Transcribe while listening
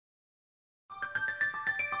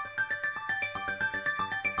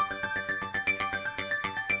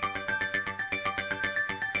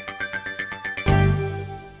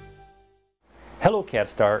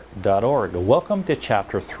HelloCADStart.org. Welcome to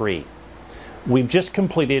Chapter 3. We've just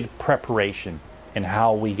completed preparation and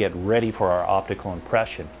how we get ready for our optical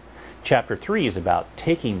impression. Chapter 3 is about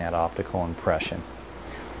taking that optical impression.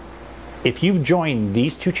 If you join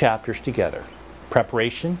these two chapters together,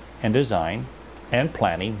 preparation and design and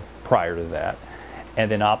planning prior to that, and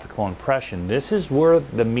then optical impression, this is where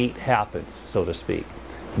the meat happens, so to speak.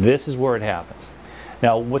 This is where it happens.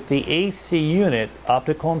 Now, with the AC unit,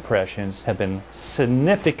 optical impressions have been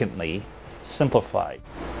significantly simplified.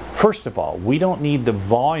 First of all, we don't need the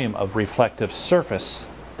volume of reflective surface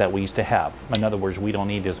that we used to have. In other words, we don't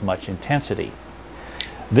need as much intensity.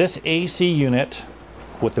 This AC unit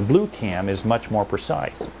with the Bluecam is much more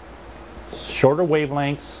precise. Shorter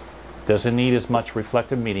wavelengths, doesn't need as much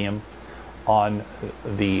reflective medium on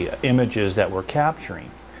the images that we're capturing.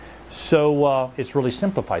 So it's really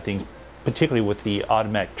simplified things, particularly with the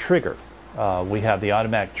automatic trigger. We have the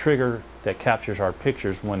automatic trigger that captures our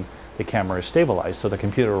pictures when the camera is stabilized, so the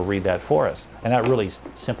computer will read that for us, and that really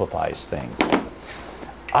simplifies things.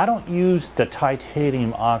 I don't use the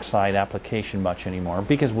titanium oxide application much anymore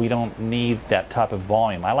because we don't need that type of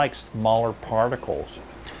volume. I like smaller particles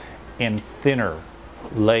and thinner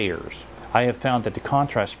layers. I have found that the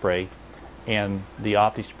contrast spray and the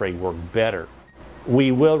Opti spray work better.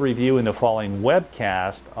 We will review in the following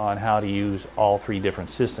webcast on how to use all three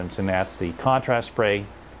different systems, and that's the contrast spray,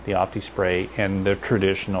 the Opti spray, and the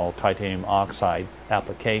traditional titanium oxide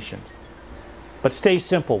applications. But stay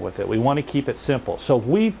simple with it. We want to keep it simple. So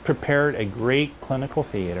we've prepared a great clinical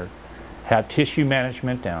theater, have tissue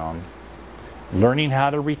management down, learning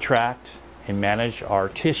how to retract and manage our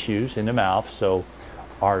tissues in the mouth so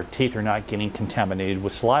our teeth are not getting contaminated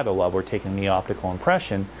with saliva while we're taking the optical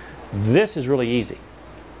impression. This is really easy.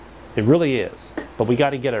 It really is. But we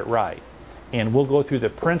got to get it right. And we'll go through the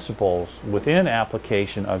principles within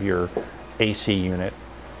application of your AC unit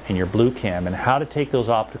and your Bluecam and how to take those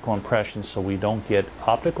optical impressions so we don't get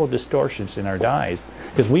optical distortions in our dyes,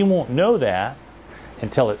 because we won't know that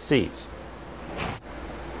until it sees.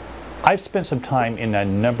 I've spent some time in a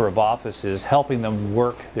number of offices helping them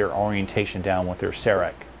work their orientation down with their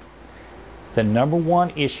CEREC. The number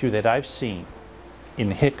one issue that I've seen in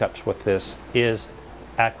hiccups with this is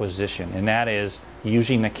acquisition, and that is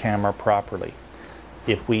using the camera properly.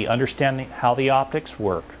 If we understand how the optics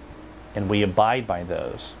work and we abide by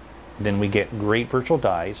those, then we get great virtual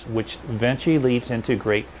dyes, which eventually leads into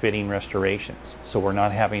great fitting restorations. So we're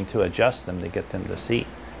not having to adjust them to get them to see.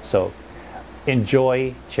 So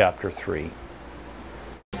enjoy Chapter 3.